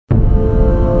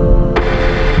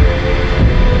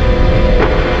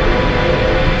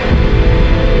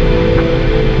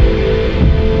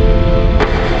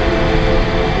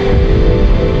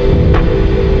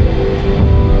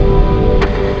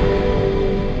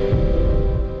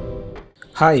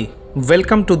Hi,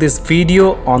 welcome to this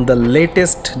video on the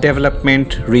latest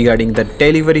development regarding the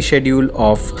delivery schedule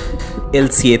of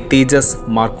LCA Tejas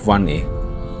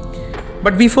Mk1a.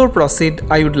 But before proceed,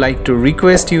 I would like to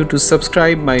request you to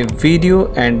subscribe my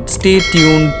video and stay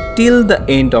tuned till the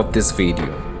end of this video.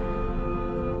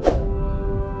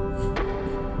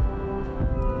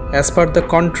 As per the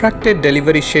contracted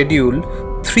delivery schedule,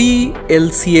 3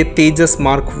 LCA Tejas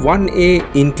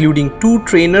Mk1a including 2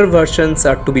 trainer versions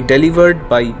are to be delivered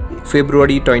by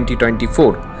February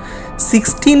 2024.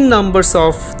 16 numbers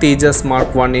of Tejas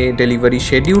Mk1a delivery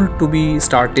scheduled to be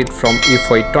started from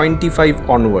FY25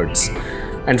 onwards.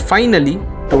 And finally,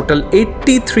 total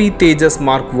 83 Tejas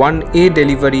Mk1a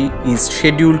delivery is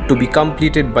scheduled to be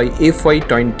completed by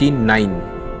FY29.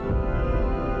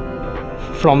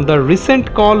 From the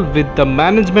recent call with the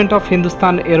management of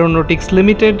Hindustan Aeronautics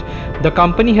Limited, the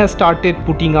company has started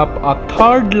putting up a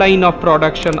third line of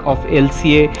production of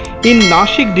LCA in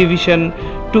Nashik division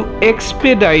to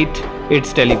expedite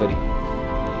its delivery.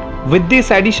 With this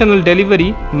additional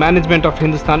delivery, management of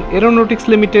Hindustan Aeronautics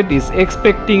Limited is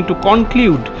expecting to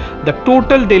conclude the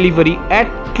total delivery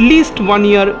at least 1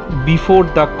 year before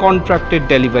the contracted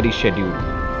delivery schedule.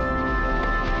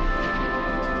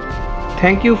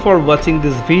 Thank you for watching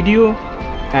this video,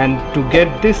 and to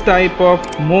get this type of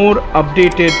more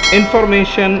updated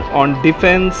information on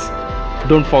defense,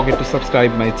 don't forget to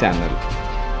subscribe my channel.